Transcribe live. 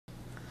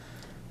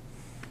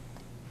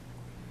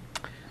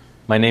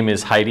My name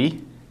is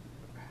Heidi.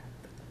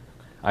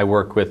 I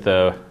work with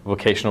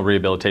Vocational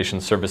Rehabilitation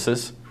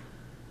Services.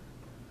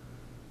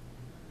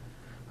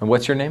 And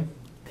what's your name?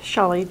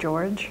 Chellee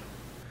George.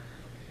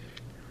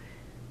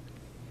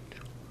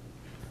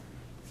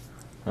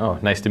 Oh,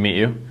 nice to meet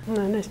you.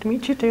 Nice to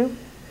meet you too.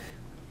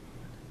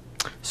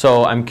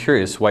 So I'm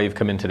curious why you've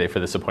come in today for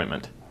this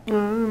appointment.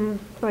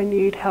 I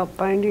need help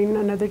finding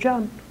another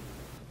job.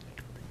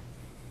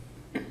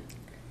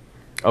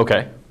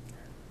 Okay.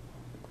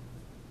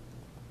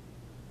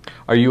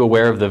 Are you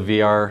aware of the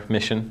VR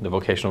mission, the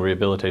Vocational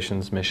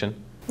Rehabilitation's mission?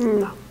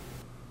 No.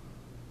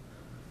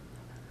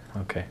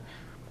 Okay.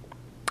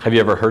 Have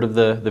you ever heard of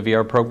the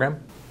VR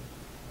program?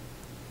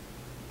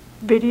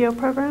 Video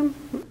program?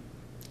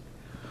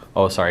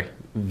 Oh, sorry.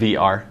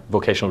 VR,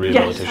 Vocational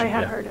Rehabilitation. Yes, I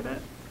have heard of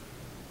it.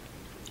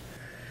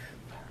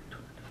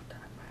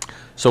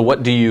 So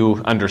what do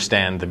you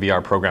understand the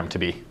VR program to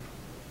be?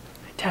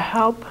 To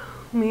help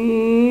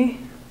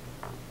me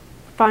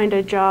find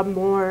a job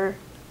more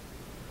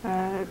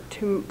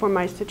for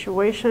my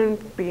situation,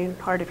 being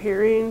hard of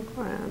hearing.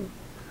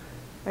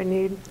 I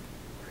need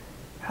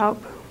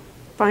help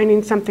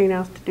finding something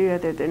else to do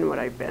other than what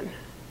I've been.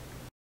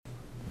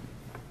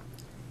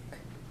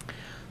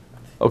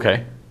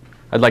 Okay.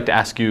 I'd like to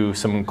ask you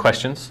some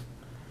questions.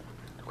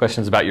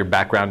 Questions about your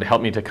background to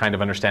help me to kind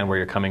of understand where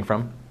you're coming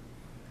from.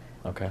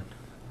 Okay.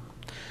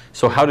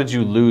 So how did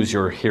you lose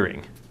your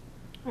hearing?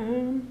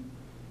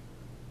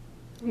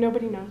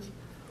 Nobody knows.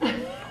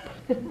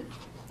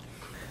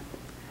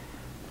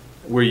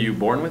 Were you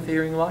born with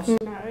hearing loss?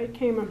 No, it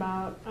came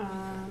about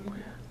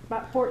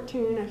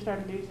 14. I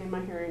started losing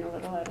my hearing a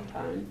little at a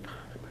time,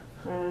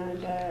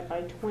 and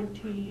by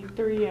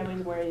 23, I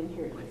was wearing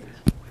hearing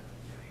aids,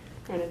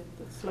 and it's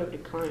a slow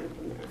decline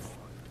from there.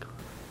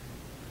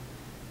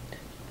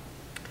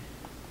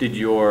 Did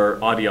your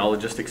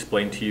audiologist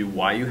explain to you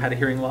why you had a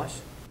hearing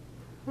loss?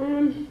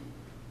 No,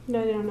 I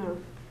don't know.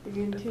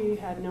 The ENT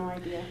had no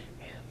idea.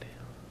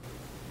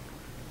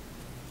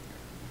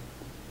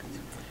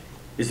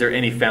 Is there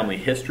any family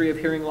history of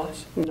hearing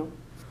loss? No.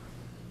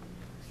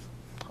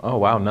 Oh,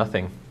 wow,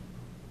 nothing.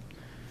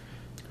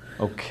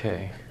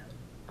 Okay.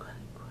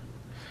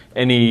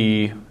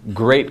 Any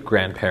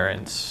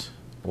great-grandparents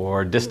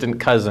or distant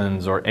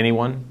cousins or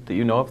anyone that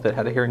you know of that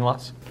had a hearing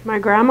loss? My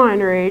grandma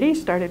in her 80s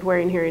started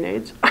wearing hearing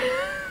aids.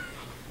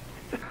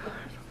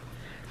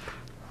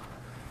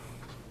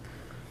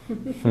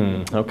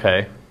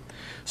 Okay.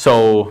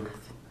 So,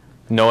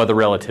 no other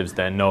relatives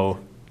then? No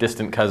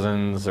distant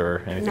cousins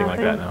or anything like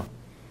that? No?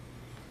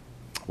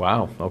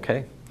 Wow,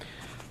 okay.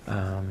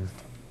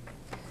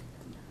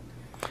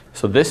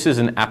 So this is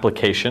an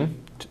application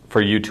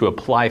for you to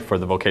apply for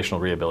the Vocational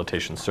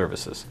Rehabilitation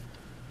Services.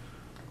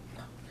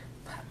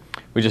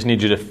 We just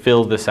need you to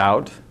fill this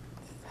out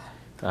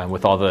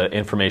with all the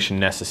information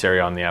necessary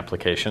on the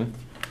application.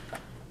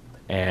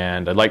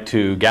 And I'd like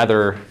to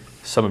gather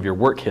some of your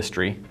work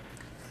history.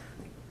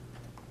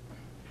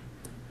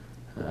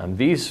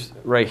 These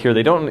right here,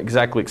 they don't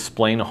exactly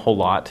explain a whole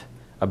lot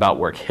about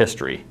work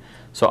history.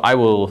 So I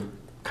will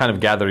kind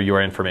of gather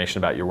your information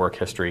about your work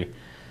history,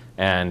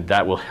 and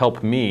that will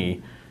help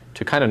me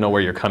to kind of know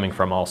where you're coming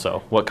from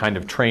also. What kind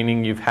of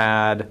training you've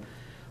had,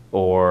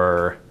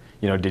 or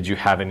did you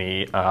have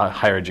any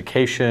higher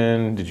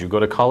education? Did you go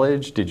to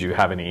college? Did you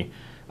have any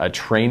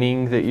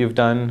training that you've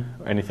done,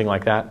 or anything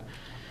like that?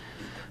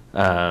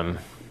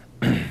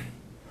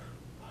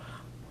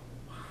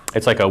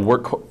 It's like a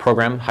work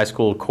program, high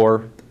school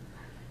core.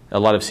 A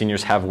lot of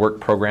seniors have work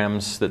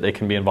programs that they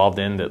can be involved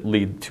in that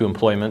lead to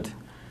employment.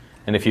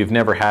 And if you've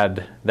never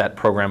had that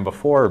program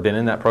before or been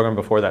in that program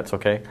before, that's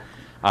okay.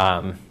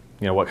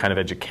 What kind of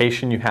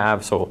education you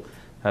have, so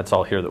that's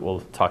all here that we'll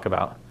talk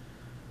about.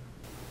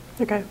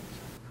 Okay.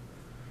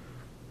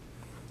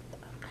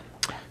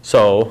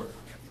 So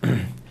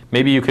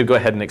maybe you could go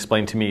ahead and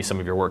explain to me some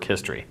of your work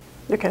history.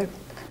 Okay.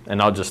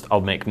 And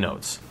I'll make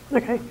notes.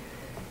 Okay.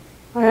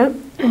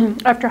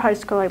 After high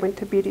school, I went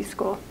to beauty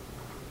school.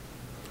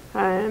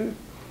 I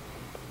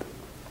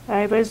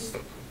was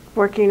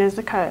working as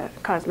a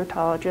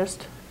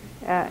cosmetologist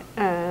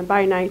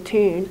by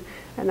 19,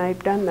 and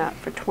I've done that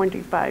for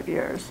 25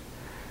 years.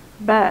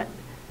 But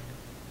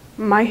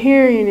my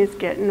hearing is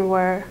getting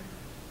where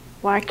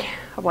I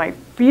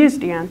refuse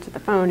to answer the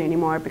phone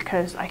anymore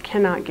because I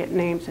cannot get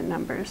names and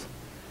numbers.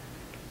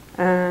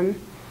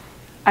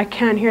 I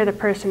can't hear the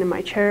person in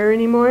my chair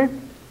anymore.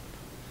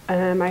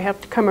 I have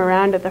to come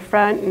around to the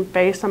front and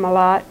face them a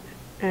lot,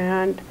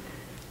 and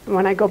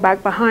when I go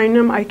back behind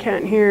them, I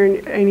can't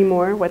hear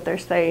anymore what they're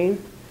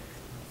saying.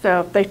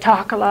 So if they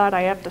talk a lot,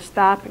 I have to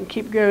stop and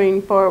keep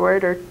going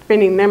forward or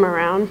spinning them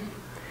around.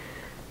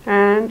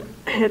 And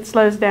it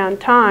slows down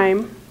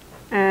time.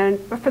 And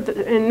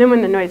then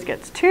when the noise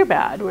gets too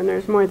bad, when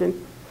there's more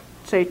than,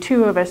 say,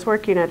 2 of us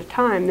working at a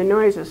time, the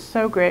noise is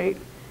so great,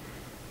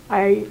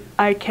 I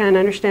can't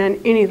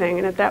understand anything.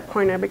 And at that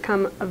point, I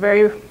become a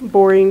very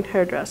boring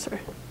hairdresser.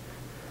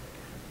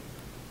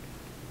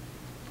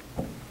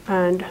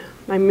 And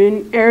I'm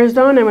in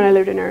Arizona. When I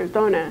lived in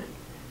Arizona,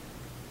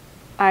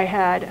 I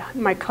had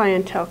my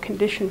clientele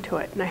conditioned to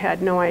it, and I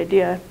had no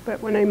idea.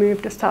 But when I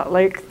moved to Salt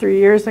Lake 3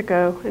 years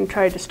ago and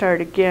tried to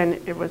start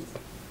again, it was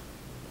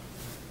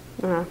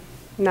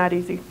not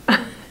easy.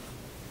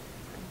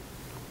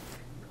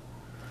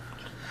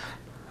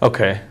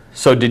 Okay.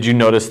 So did you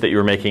notice that you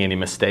were making any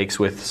mistakes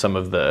with some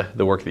of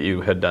the work that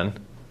you had done?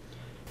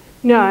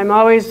 No, I'm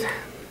always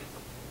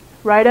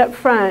right up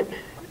front.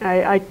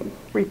 I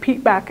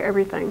repeat back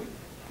everything,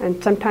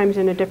 and sometimes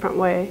in a different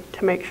way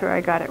to make sure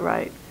I got it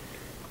right.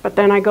 But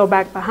then I go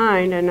back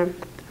behind, and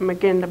I'm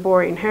again the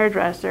boring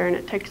hairdresser, and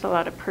it takes a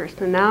lot of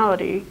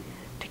personality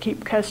to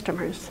keep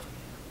customers.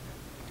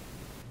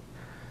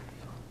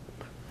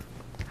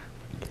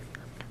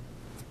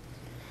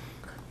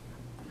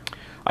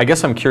 I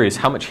guess I'm curious,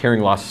 how much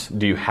hearing loss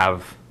do you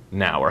have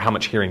now, or how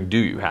much hearing do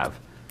you have?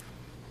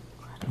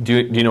 Do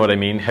you know what I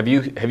mean? Have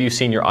you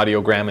seen your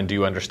audiogram, and do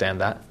you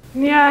understand that?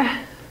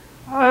 Yeah.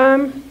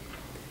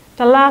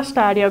 The last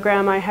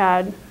audiogram I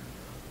had,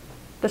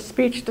 the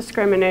speech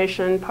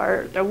discrimination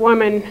part, the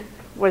woman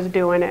was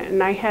doing it,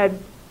 and I had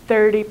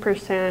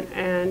 30%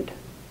 and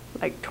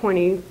like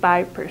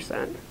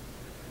 25%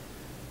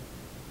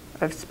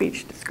 of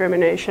speech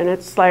discrimination.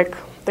 It's like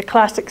the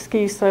classic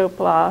ski slope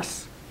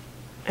loss,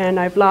 and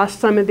I've lost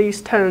some of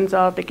these tones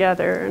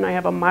altogether, and I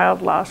have a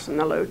mild loss in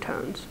the low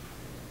tones.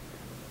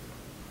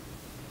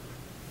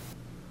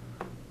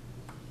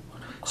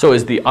 So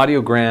is the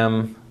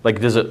audiogram, like,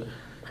 does it,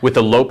 with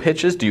the low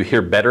pitches, do you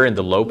hear better in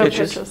the low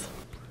pitches? Low pitches.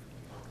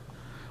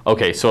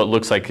 Okay, so it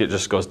looks like it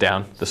just goes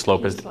down. The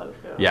slope is, Slope,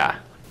 yeah.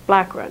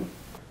 Black run.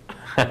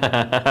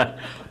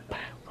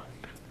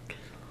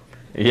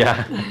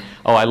 Yeah.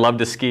 Oh, I love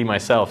to ski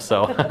myself,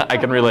 so I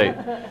can relate.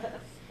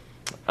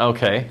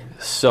 Okay,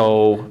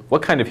 so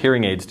what kind of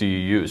hearing aids do you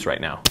use right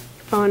now?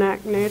 Phonak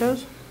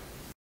NATOs.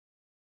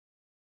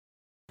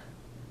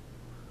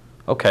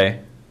 Okay.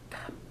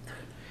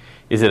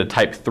 Is it a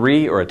type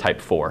 3 or a type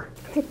 4?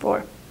 I think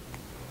 4.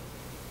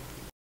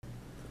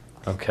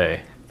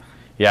 Okay.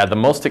 Yeah, the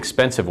most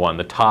expensive one,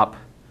 the top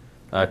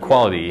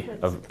quality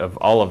of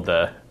all of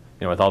the,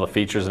 you know, with all the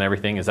features and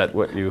everything, is that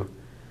what you,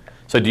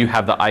 so do you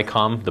have the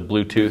ICOM, the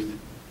Bluetooth?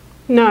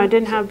 No, I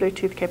didn't have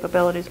Bluetooth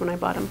capabilities when I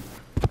bought them.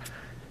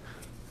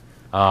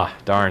 Ah,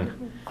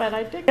 darn. But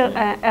I did get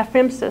an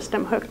FM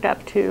system hooked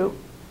up to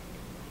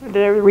the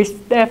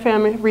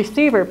FM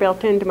receiver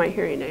built into my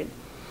hearing aid.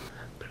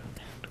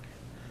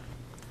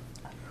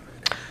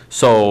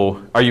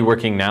 So are you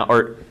working now,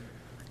 or,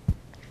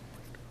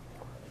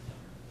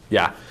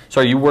 yeah,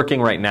 so are you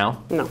working right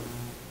now? No.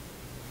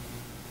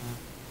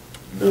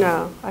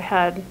 No, I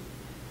had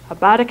a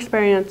bad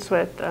experience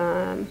with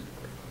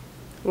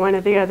one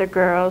of the other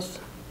girls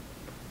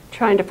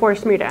trying to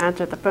force me to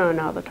answer the phone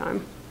all the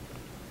time.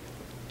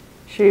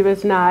 She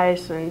was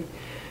nice,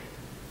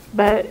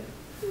 but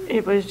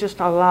it was just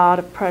a lot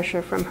of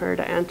pressure from her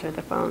to answer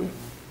the phone,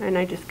 and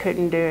I just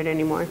couldn't do it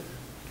anymore.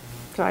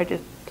 So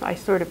I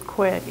sort of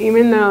quit,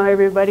 even though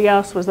everybody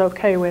else was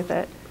okay with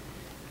it.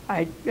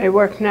 I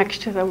worked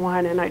next to the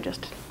one, and I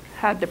just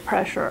had the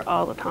pressure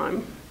all the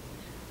time.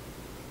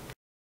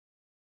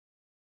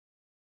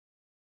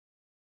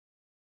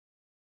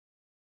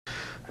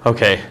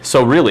 Okay,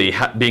 so really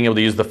being able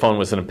to use the phone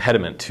was an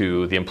impediment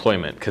to the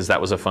employment, because that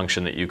was a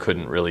function that you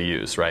couldn't really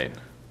use, right?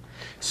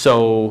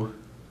 So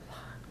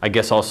I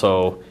guess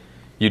also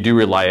you do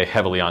rely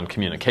heavily on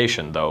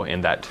communication, though,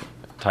 in that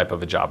type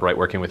of a job, right?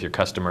 Working with your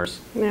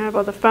customers. Yeah,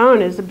 well, the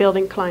phone is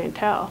building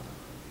clientele.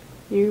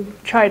 You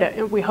try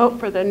to, we hope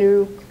for the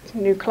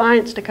new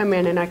clients to come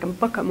in, and I can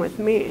book them with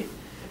me.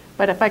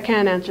 But if I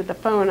can't answer the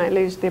phone, I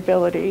lose the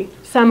ability,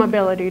 some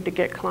ability to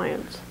get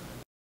clients.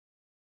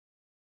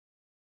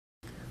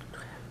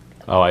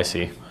 Oh, I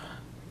see.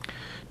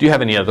 Do you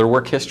have any other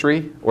work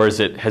history, or has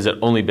it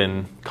only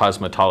been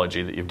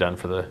cosmetology that you've done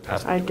for the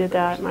past? I did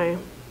that my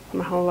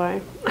whole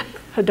life,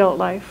 adult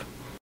life.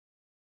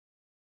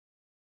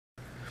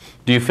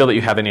 Do you feel that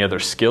you have any other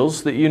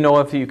skills that you know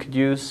of that you could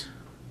use?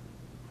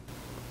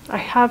 I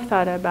have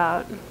thought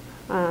about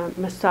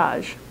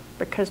massage,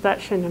 because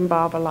that shouldn't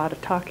involve a lot of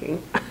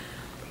talking.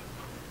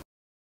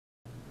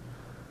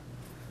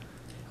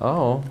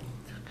 Oh,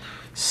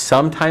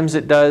 sometimes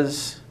it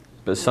does,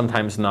 but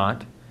sometimes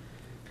not.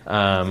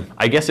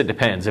 I guess it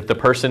depends. If the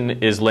person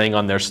is laying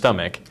on their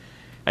stomach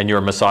and you're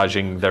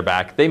massaging their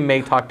back, they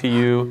may talk to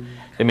you.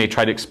 They may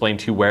try to explain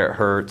to you where it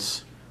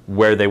hurts,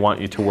 where they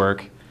want you to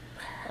work.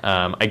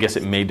 I guess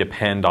it may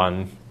depend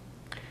on,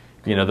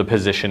 you know, the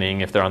positioning,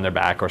 if they're on their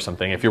back or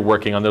something. If you're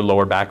working on their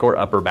lower back or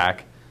upper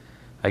back,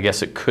 I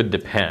guess it could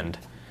depend.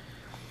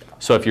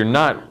 So if you're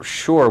not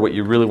sure what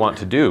you really want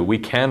to do, we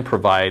can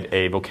provide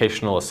a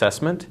vocational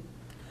assessment,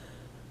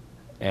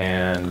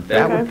 and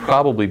that would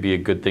probably be a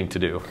good thing to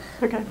do.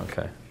 Okay.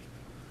 Okay.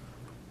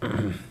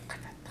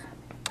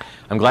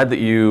 I'm glad that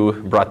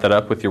you brought that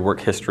up with your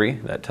work history.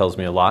 That tells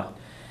me a lot.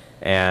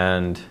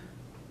 And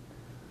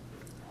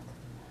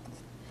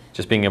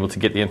just being able to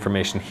get the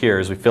information here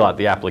as we fill out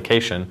the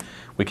application,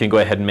 we can go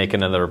ahead and make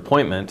another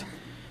appointment.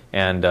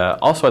 And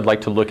also I'd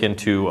like to look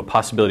into a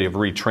possibility of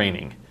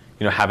retraining,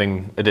 you know,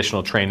 having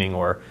additional training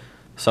or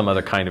some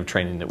other kind of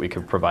training that we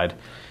could provide.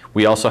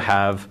 We also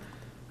have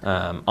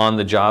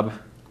on-the-job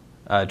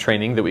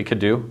training that we could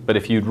do, but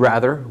if you'd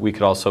rather, we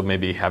could also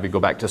maybe have you go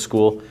back to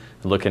school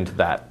and look into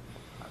that.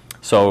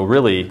 So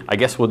really, I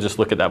guess we'll just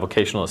look at that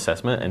vocational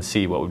assessment and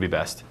see what would be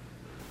best.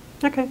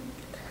 Okay,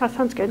 that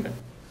sounds good.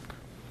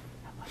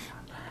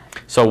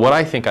 So what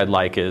I think I'd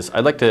like is,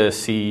 I'd like to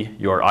see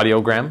your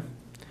audiogram,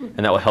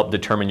 and that will help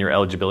determine your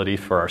eligibility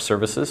for our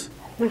services.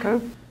 Okay.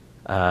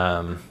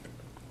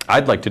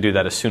 I'd like to do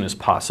that as soon as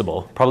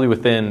possible, probably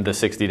within the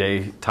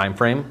 60-day time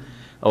frame.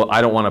 Oh,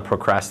 I don't want to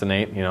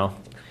procrastinate, you know,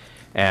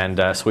 and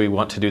so we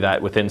want to do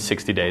that within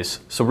 60 days.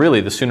 So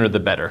really, the sooner the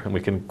better, and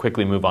we can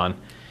quickly move on.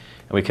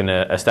 And we can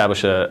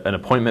establish an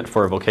appointment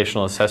for a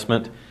vocational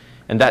assessment,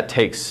 and that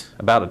takes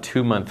about a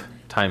 2-month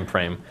time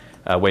frame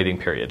waiting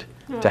period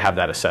to have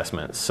that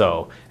assessment.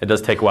 So it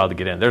does take a while to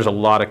get in. There's a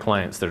lot of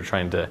clients that are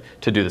trying to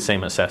do the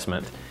same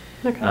assessment,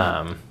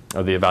 Okay.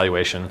 or the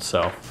evaluation.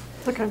 So.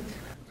 Okay.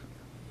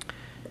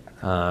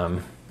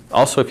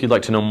 Also, if you'd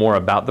like to know more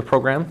about the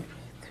program,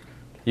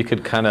 you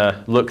could kind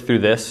of look through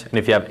this, and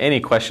if you have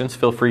any questions,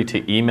 feel free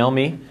to email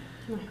me.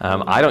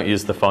 I don't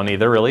use the phone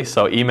either, really,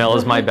 so email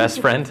is my best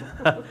friend.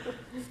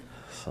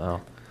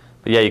 So,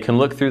 but yeah, you can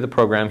look through the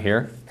program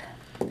here,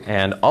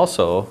 and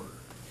also,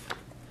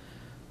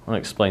 I want to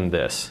explain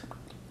this.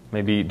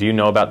 Maybe, do you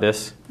know about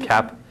this,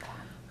 CAP?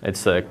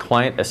 It's a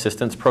Client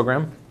Assistance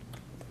Program.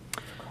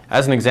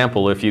 As an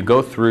example, if you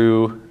go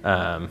through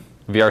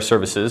VR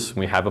services,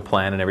 we have a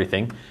plan and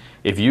everything.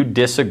 If you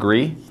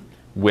disagree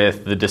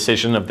with the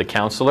decision of the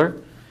counselor,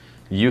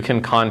 you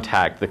can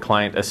contact the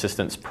Client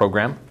Assistance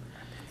Program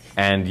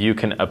and you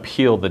can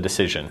appeal the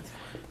decision.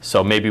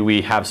 So maybe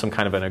we have some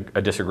kind of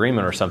a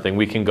disagreement or something,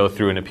 we can go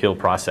through an appeal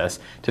process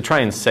to try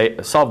and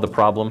solve the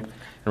problem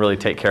and really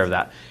take care of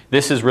that.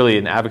 This is really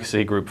an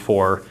advocacy group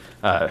for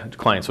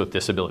clients with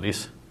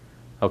disabilities.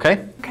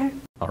 Okay? Okay.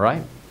 All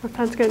right. That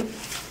sounds good.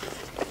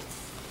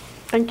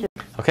 Thank you.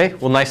 Okay,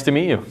 well, nice to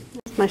meet you.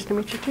 It's nice to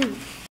meet you too.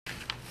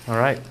 All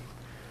right.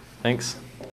 Thanks.